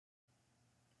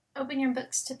Open your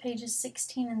books to pages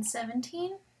 16 and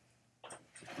 17.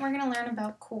 We're going to learn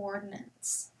about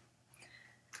coordinates.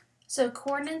 So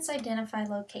coordinates identify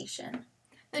location.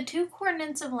 The two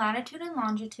coordinates of latitude and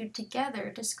longitude together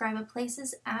describe a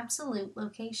place's absolute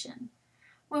location.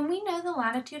 When we know the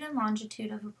latitude and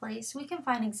longitude of a place, we can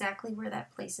find exactly where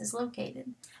that place is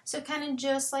located. So kind of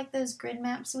just like those grid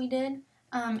maps we did,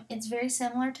 it's very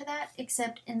similar to that,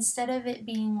 except instead of it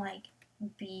being like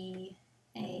B,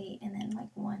 A, and then like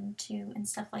 1, 2, and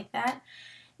stuff like that,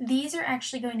 these are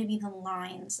actually going to be the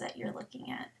lines that you're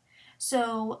looking at.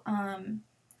 So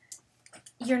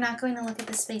you're not going to look at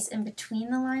the space in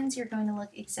between the lines, you're going to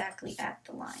look exactly at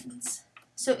the lines.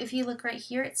 So if you look right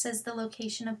here, it says the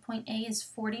location of point A is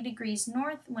 40 degrees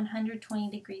north, 120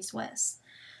 degrees west.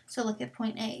 So look at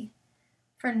point A.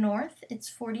 For north, it's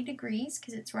 40 degrees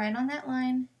because it's right on that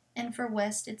line, and for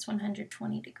west, it's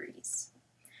 120 degrees.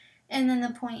 And then the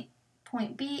point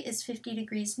B is 50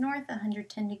 degrees north,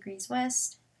 110 degrees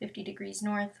west, 50 degrees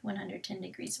north, 110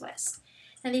 degrees west.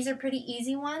 Now these are pretty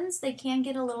easy ones. They can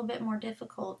get a little bit more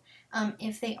difficult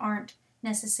if they aren't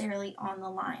necessarily on the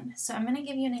line. So I'm going to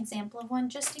give you an example of one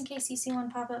just in case you see one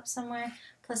pop up somewhere,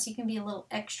 plus you can be a little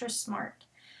extra smart.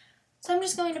 So I'm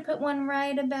just going to put one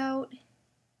right about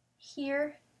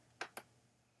here,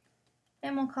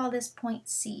 and we'll call this point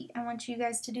C. I want you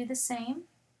guys to do the same.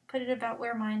 Put it about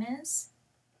where mine is.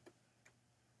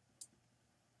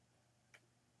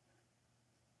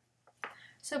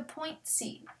 So point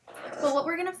C. Well, what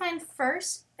we're going to find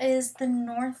first is the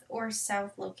north or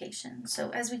south location. So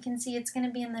as we can see, it's going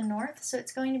to be in the north, so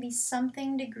it's going to be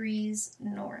something degrees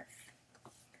north.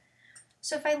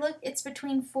 So if I look, it's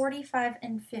between 45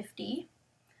 and 50.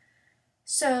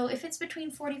 So if it's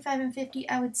between 45 and 50,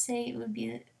 I would say it would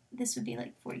be, this would be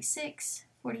like 46,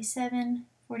 47,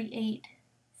 48,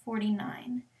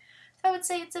 49. So I would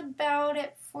say it's about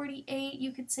at 48.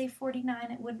 You could say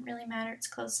 49. It wouldn't really matter. It's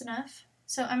close enough.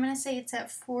 So I'm going to say it's at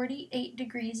 48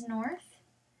 degrees north,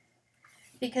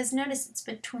 because notice it's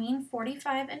between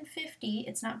 45 and 50.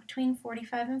 It's not between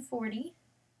 45 and 40.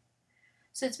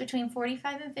 So it's between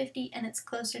 45 and 50, and it's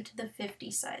closer to the 50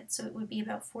 side. So it would be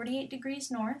about 48 degrees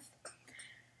north.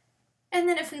 And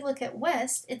then if we look at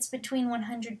west, it's between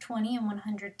 120 and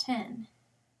 110.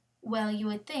 Well, you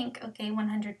would think, okay,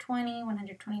 120,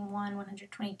 121,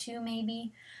 122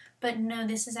 maybe. But no,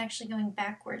 this is actually going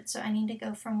backwards, so I need to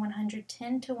go from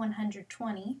 110 to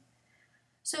 120.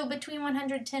 So between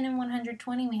 110 and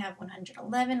 120, we have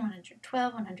 111,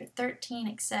 112, 113,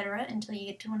 etc. until you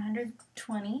get to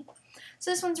 120.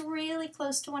 So this one's really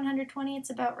close to 120.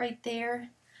 It's about right there.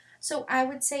 So I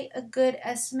would say a good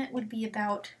estimate would be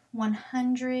about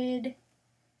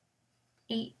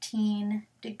 118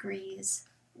 degrees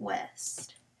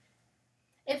west.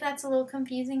 If that's a little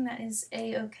confusing, that is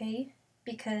a-okay,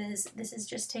 because this is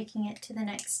just taking it to the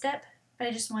next step, but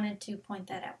I just wanted to point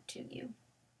that out to you.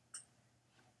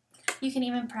 You can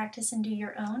even practice and do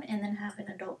your own and then have an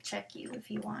adult check you if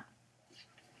you want.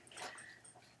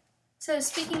 So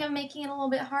speaking of making it a little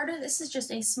bit harder, this is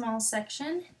just a small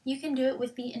section. You can do it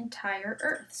with the entire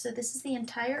Earth. So this is the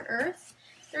entire Earth.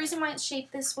 The reason why it's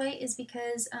shaped this way is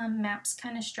because maps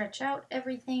kind of stretch out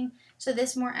everything, so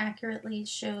this more accurately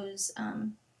shows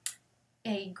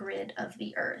a grid of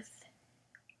the Earth.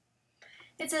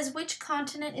 It says which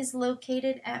continent is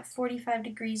located at 45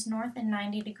 degrees north and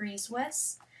 90 degrees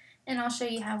west, and I'll show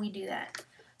you how we do that.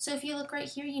 So if you look right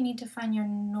here, you need to find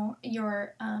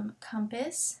your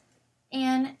compass,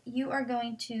 and you are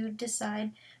going to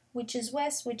decide which is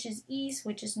west, which is east,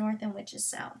 which is north, and which is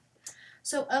south.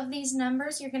 So of these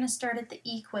numbers, you're going to start at the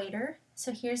equator.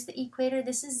 So here's the equator.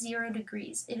 This is 0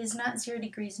 degrees. It is not 0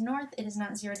 degrees north. It is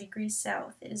not 0 degrees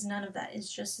south. It is none of that.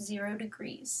 It's just 0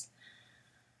 degrees.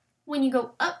 When you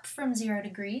go up from 0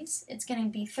 degrees, it's going to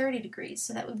be 30 degrees.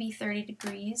 So that would be 30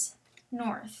 degrees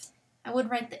north. I would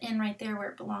write the N right there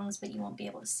where it belongs, but you won't be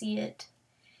able to see it.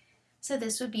 So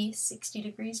this would be 60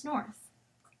 degrees north.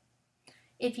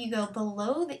 If you go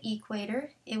below the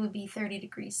equator, it would be 30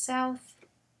 degrees south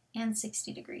and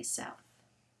 60 degrees south.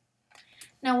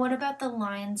 Now what about the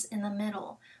lines in the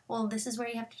middle? Well, this is where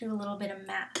you have to do a little bit of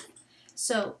math.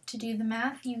 So to do the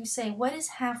math, you say, what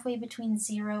is halfway between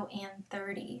 0 and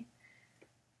 30?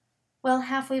 Well,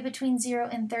 halfway between 0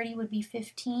 and 30 would be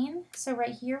 15. So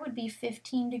right here would be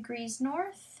 15 degrees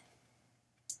north.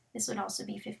 This would also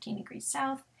be 15 degrees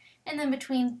south. And then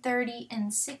between 30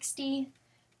 and 60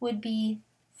 would be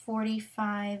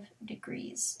 45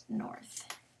 degrees north.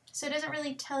 So it doesn't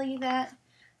really tell you that.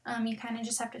 You kind of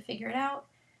just have to figure it out.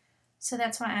 So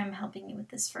that's why I'm helping you with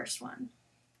this first one.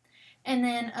 And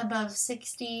then above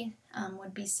 60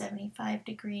 would be 75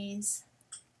 degrees.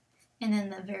 and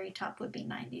then the very top would be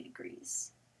 90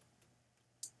 degrees.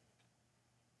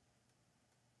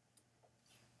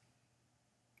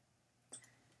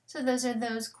 So those are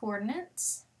those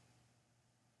coordinates.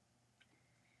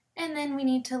 And then we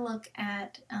need to look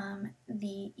at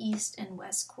the east and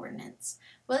west coordinates.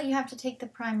 Well, you have to take the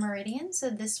prime meridian, so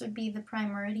this would be the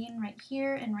prime meridian right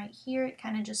here and right here. It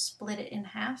kind of just split it in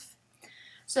half.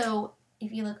 So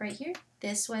if you look right here,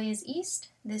 this way is east,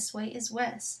 this way is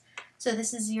west. So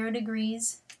this is 0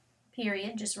 degrees,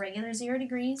 period, just regular 0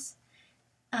 degrees.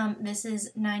 This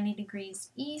is 90 degrees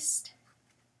east,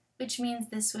 which means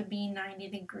this would be 90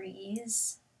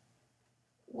 degrees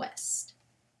west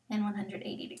and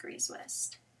 180 degrees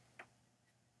west.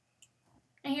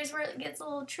 And here's where it gets a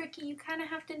little tricky. You kind of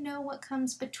have to know what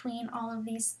comes between all of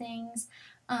these things.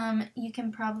 You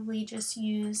can probably just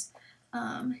use,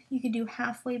 you could do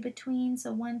halfway between,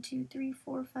 so 1, 2, 3,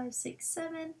 4, 5, 6,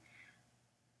 7.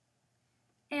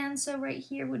 And so right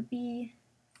here would be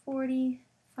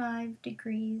 45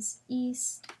 degrees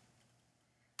east.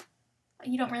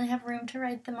 You don't really have room to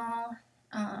write them all,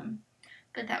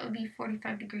 but that would be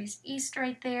 45 degrees east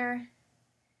right there,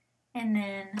 and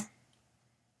then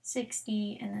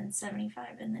 60, and then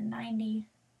 75, and then 90.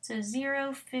 So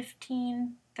 0,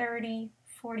 15, 30,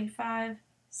 45,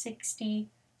 60,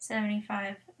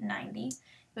 75, 90. It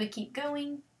would keep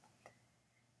going,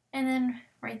 and then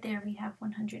right there we have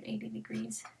 180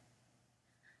 degrees.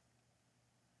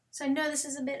 So I know this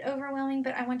is a bit overwhelming,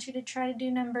 but I want you to try to do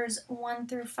numbers 1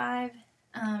 through 5.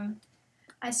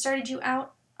 I started you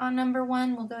out on number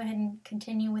 1. We'll go ahead and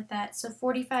continue with that. So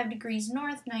 45 degrees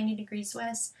north, 90 degrees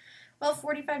west. Well,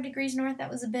 45 degrees north,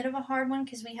 that was a bit of a hard one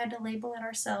because we had to label it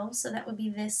ourselves. So that would be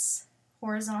this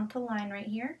horizontal line right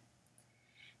here.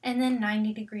 And then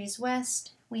 90 degrees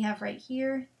west, we have right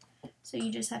here. So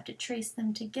you just have to trace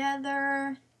them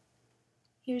together.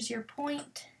 Here's your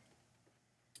point.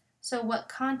 So what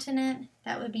continent?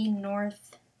 That would be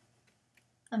North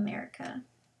America.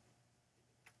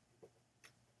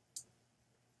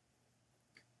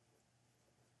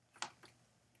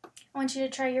 I want you to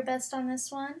try your best on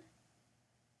this one.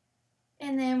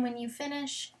 And then when you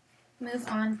finish, move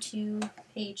on to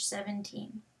page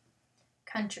 17,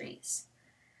 countries.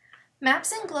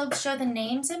 Maps and globes show the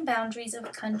names and boundaries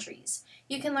of countries.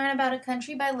 You can learn about a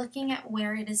country by looking at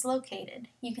where it is located.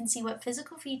 You can see what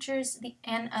physical features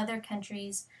and other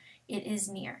countries it is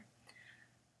near.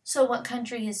 So what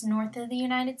country is north of the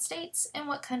United States and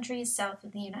what country is south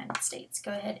of the United States?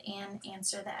 Go ahead and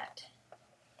answer that.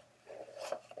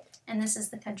 And this is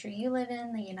the country you live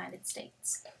in, the United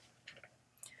States.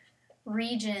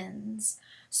 Regions.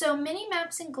 So many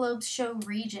maps and globes show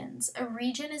regions. A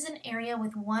region is an area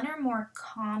with one or more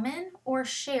common or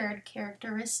shared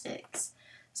characteristics.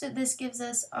 So this gives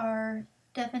us our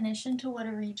definition to what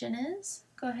a region is.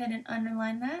 Go ahead and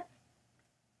underline that.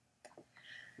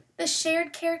 The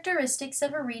shared characteristics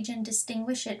of a region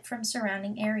distinguish it from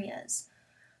surrounding areas.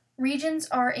 Regions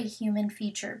are a human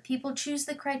feature. People choose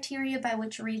the criteria by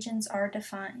which regions are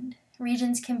defined.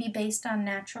 Regions can be based on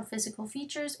natural physical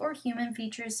features or human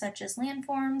features such as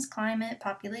landforms, climate,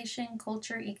 population,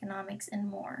 culture, economics, and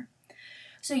more.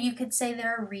 So you could say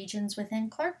there are regions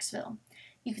within Clarksville.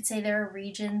 You could say there are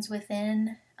regions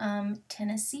within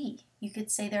Tennessee. You could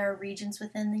say there are regions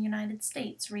within the United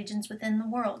States, regions within the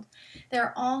world. There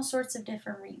are all sorts of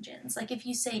different regions. Like if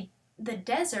you say the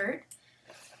desert,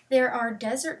 there are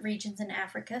desert regions in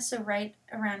Africa, so right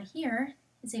around here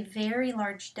is a very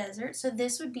large desert, so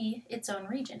this would be its own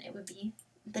region. It would be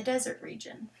the desert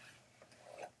region.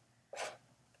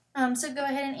 So go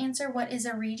ahead and answer what is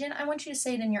a region. I want you to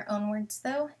say it in your own words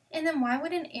though. And then why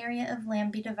would an area of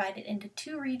land be divided into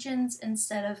 2 regions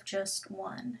instead of just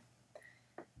one?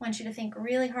 I want you to think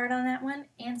really hard on that one,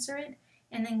 answer it,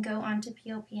 and then go on to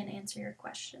PLP and answer your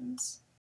questions.